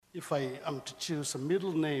If I am to choose a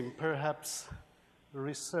middle name, perhaps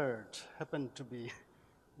research happened to be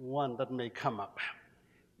one that may come up.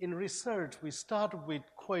 In research, we start with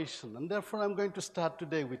question, and therefore I'm going to start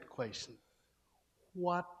today with question.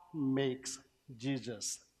 What makes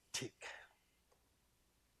Jesus tick?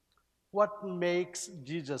 What makes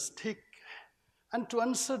Jesus tick? And to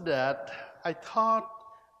answer that, I thought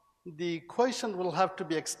the question will have to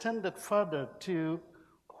be extended further to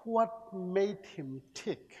what made him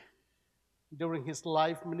tick during his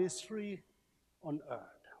life ministry on earth.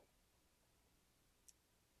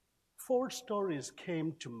 Four stories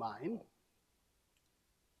came to mind,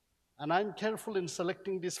 and I'm careful in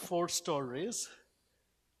selecting these four stories.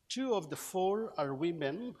 Two of the four are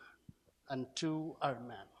women, and two are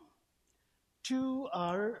men. Two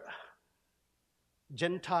are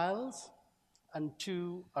Gentiles, and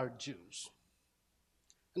two are Jews.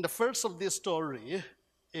 And the first of this story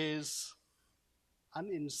is an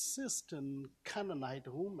insistent Canaanite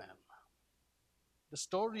woman, the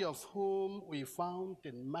story of whom we found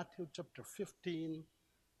in Matthew chapter 15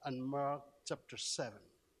 and Mark chapter 7.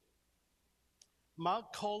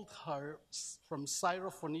 Mark called her from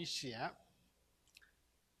Syrophoenicia.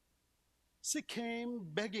 She came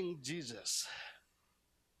begging Jesus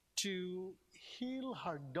to heal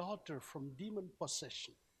her daughter from demon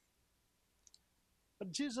possession.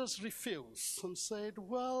 But Jesus refused and said,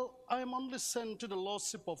 "Well, I am only sent to the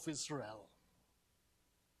lost sheep of Israel."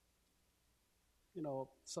 You know,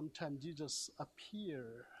 sometimes Jesus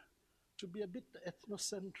appears to be a bit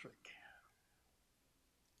ethnocentric.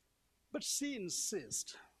 But she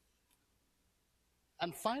insists.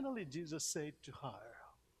 And finally, Jesus said to her,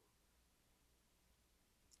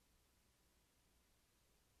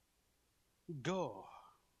 "Go,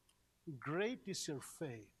 great is your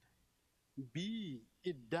faith. Be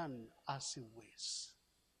it done as you wish."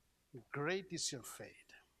 Great is your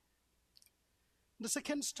faith. The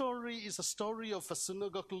second story is a story of a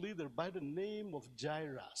synagogue leader by the name of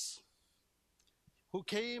Jairus, who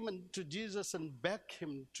came to Jesus and begged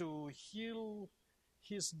him to heal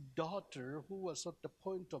his daughter who was at the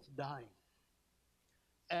point of dying.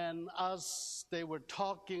 And as they were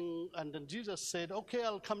talking, and then Jesus said, "Okay,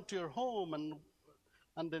 I'll come to your home."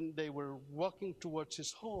 And then they were walking towards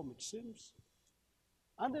his home, it seems.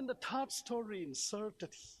 And then the third story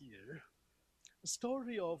inserted here, a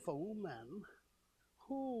story of a woman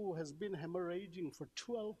who has been hemorrhaging for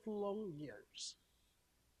 12 long years.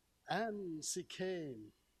 And she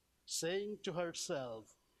came saying to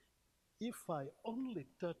herself, "If I only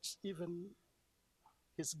touch even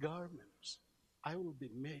his garments, I will be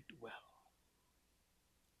made well."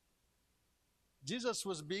 Jesus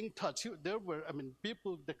was being touched. There were,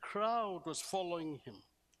 people, the crowd was following him.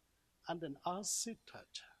 And then as he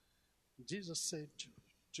touched, Jesus said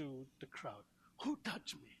to the crowd, "Who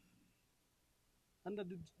touched me?" And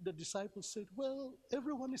the disciples said, "Well,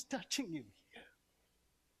 everyone is touching you here."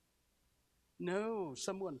 "No,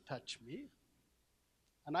 someone touched me,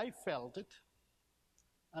 and I felt it."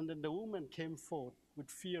 And then the woman came forth with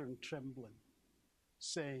fear and trembling,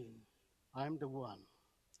 saying, "I'm the one."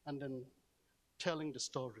 And then telling the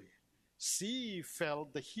story. She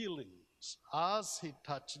felt the healings as he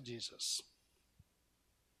touched Jesus.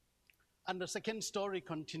 And the second story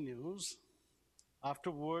continues.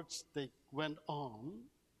 Afterwards, they went on,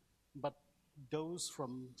 but those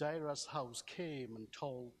from Jairus' house came and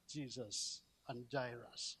told Jesus and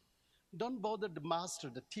Jairus, "Don't bother the master,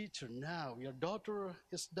 the teacher now. Your daughter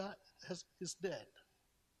is dead."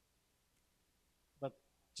 But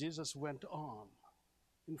Jesus went on,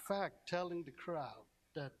 in fact, telling the crowd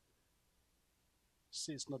that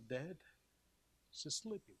she's not dead, she's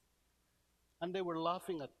sleeping. And they were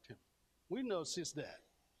laughing at him. "We know she's dead."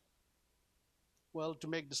 Well, to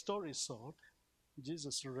make the story short,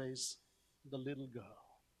 Jesus raised the little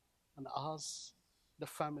girl and asked the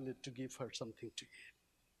family to give her something to eat.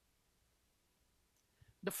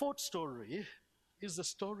 The fourth story is the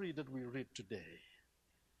story that we read today.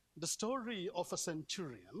 The story of a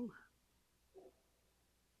centurion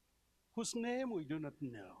whose name we do not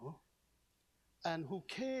know, and who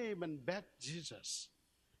came and begged Jesus,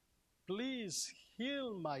 "Please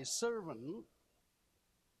heal my servant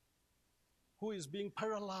who is being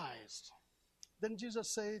paralyzed." Then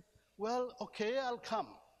Jesus said, "Well, okay, I'll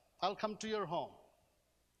come. I'll come to your home,"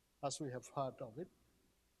 as we have heard of it.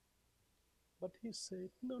 But he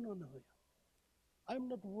said, No. I'm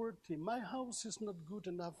not worthy. My house is not good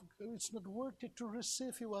enough. It's not worthy to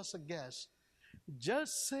receive you as a guest.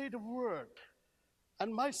 Just say the word,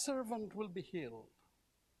 and my servant will be healed."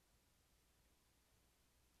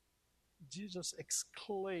 Jesus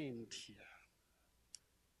exclaimed here,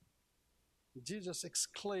 Jesus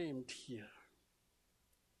exclaimed here,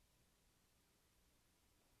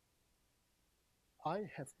 I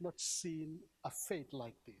have not seen a faith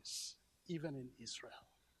like this, even in Israel.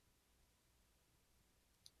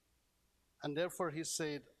 And therefore he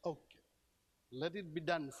said, okay, let it be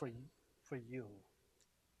done for you.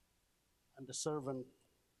 And the servant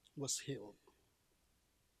was healed.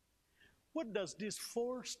 What does these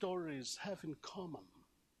four stories have in common?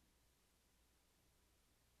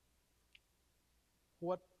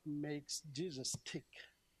 What makes Jesus tick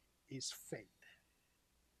is faith.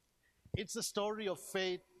 It's the story of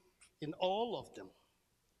faith in all of them.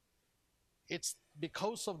 It's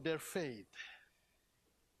because of their faith,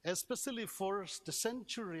 especially for the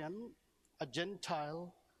centurion, a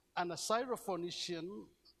Gentile, and a Syrophoenician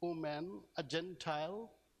woman, a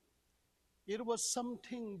Gentile. It was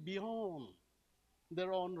something beyond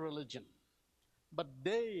their own religion. But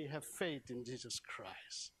they have faith in Jesus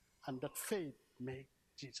Christ, and that faith makes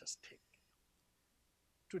Jesus tick.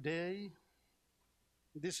 Today,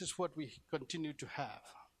 this is what we continue to have.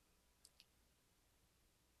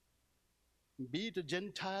 Be it a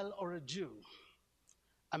Gentile or a Jew,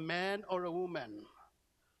 a man or a woman,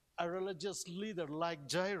 a religious leader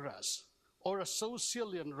like Jairus, or a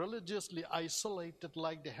socially and religiously isolated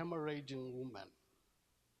like the hemorrhaging woman.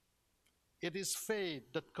 It is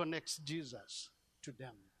faith that connects Jesus to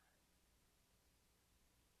them.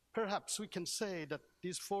 Perhaps we can say that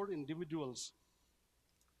these four individuals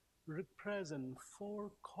represent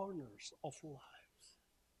four corners of life: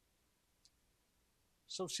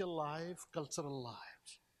 social life, cultural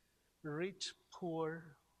life, rich,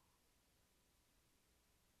 poor,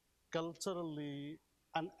 culturally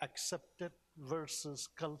unaccepted versus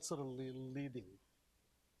culturally leading,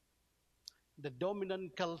 the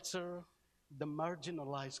dominant culture, the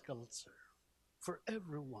marginalized culture. For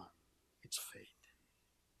everyone, it's faith.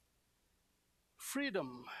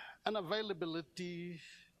 Freedom and availability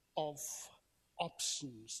of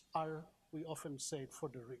options are, we often say, for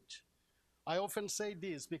the rich. I often say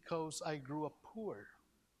this because I grew up poor,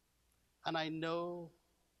 and I know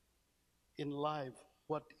in life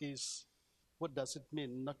what does it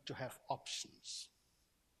mean not to have options.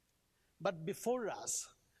 But before us,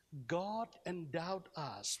 God endowed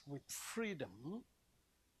us with freedom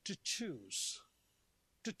to choose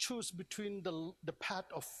between the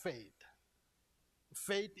path of faith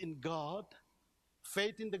in God,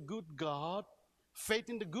 faith in the good God, faith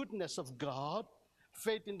in the goodness of God,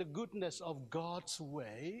 faith in the goodness of God's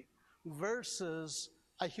way, versus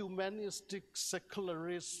a humanistic,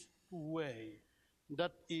 secularist way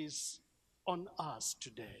that is on us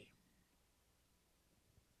today.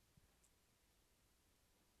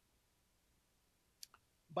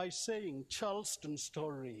 By saying Charleston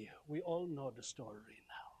story, we all know the story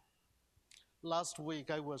now. Last week,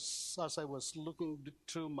 as I was looking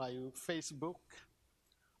through my Facebook,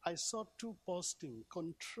 I saw two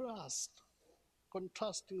contrasting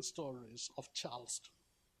stories of Charleston.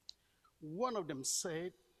 One of them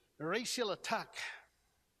said, racial attack,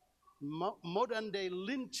 modern day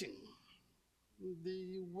lynching.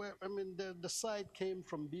 The site came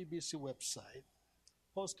from BBC website,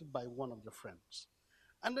 posted by one of the friends.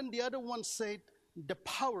 And then the other one said, the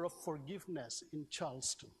power of forgiveness in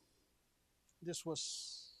Charleston. This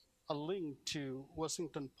was a link to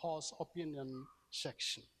Washington Post opinion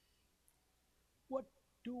section. What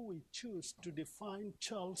do we choose to define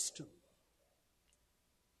Charleston?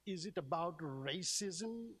 Is it about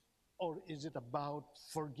racism, or is it about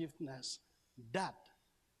forgiveness that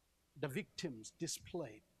the victims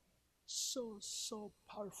displayed so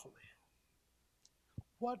powerfully?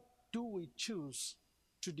 What do we choose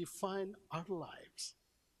to define our lives?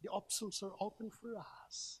 The options are open for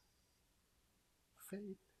us.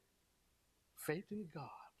 Faith in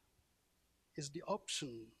God is the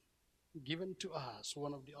option given to us,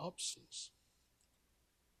 one of the options.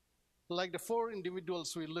 Like the four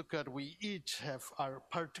individuals we look at, we each have our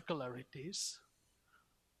particularities,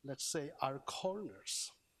 let's say our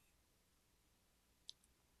corners.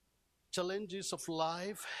 Challenges of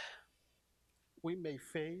life we may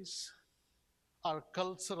face, our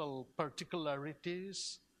cultural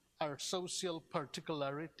particularities, our social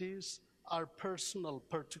particularities, our personal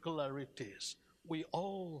particularities. We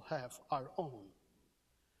all have our own.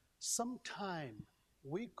 Sometimes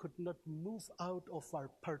we could not move out of our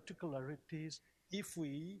particularities if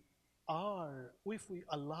we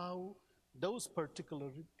allow those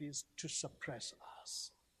particularities to suppress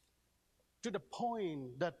us, to the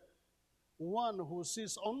point that one who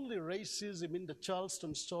sees only racism in the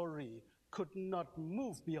Charleston story could not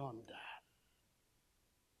move beyond that.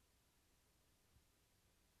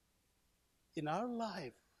 In our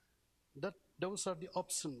life, that Those are the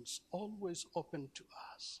options always open to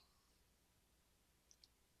us.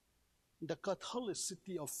 The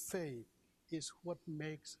Catholicity of faith is what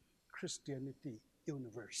makes Christianity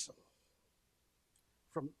universal.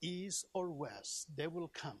 From east or west, they will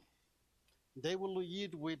come. They will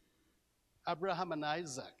lead with Abraham and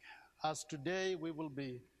Isaac, as today we will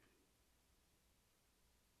be,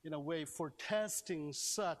 in a way, for testing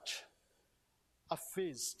such a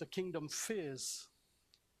feast, a kingdom feast,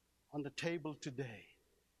 on the table today.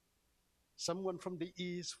 Someone from the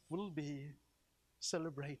east will be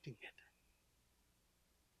celebrating it.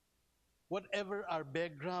 Whatever our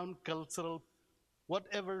background, cultural,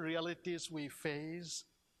 whatever realities we face,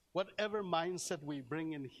 whatever mindset we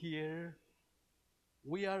bring in here,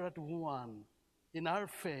 we are at one in our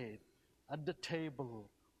faith at the table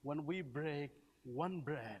when we break one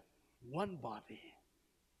bread, one body.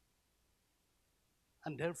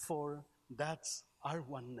 And therefore, that's our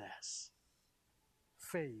oneness.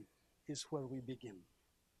 Faith is where we begin.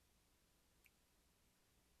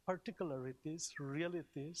 Particularities,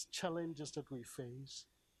 realities, challenges that we face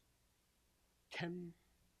can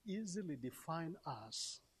easily define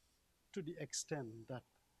us to the extent that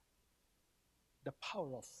the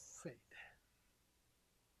power of faith,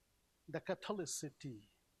 the Catholicity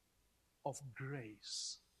of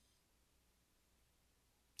grace,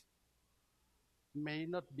 may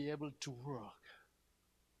not be able to work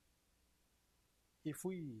if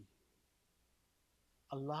we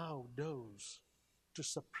allow those to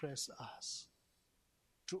suppress us,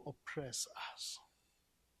 to oppress us.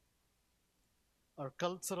 Our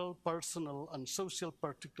cultural, personal, and social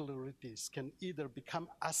particularities can either become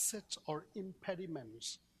assets or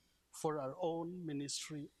impediments for our own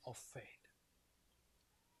ministry of faith.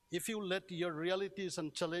 If you let your realities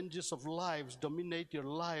and challenges of lives dominate your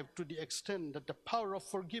life to the extent that the power of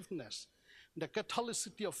forgiveness, the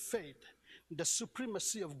Catholicity of faith, the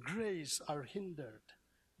supremacy of grace are hindered,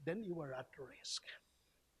 then you are at risk.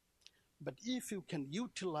 But if you can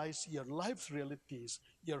utilize your life's realities,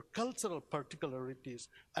 your cultural particularities,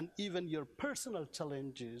 and even your personal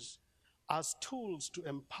challenges as tools to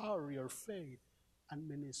empower your faith and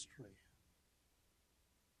ministry,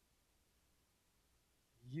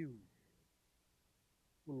 you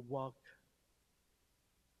will walk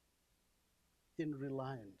in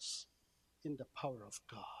reliance in the power of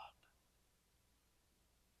God.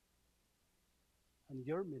 And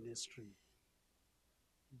your ministry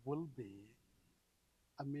will be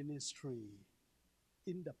a ministry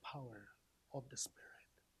in the power of the Spirit.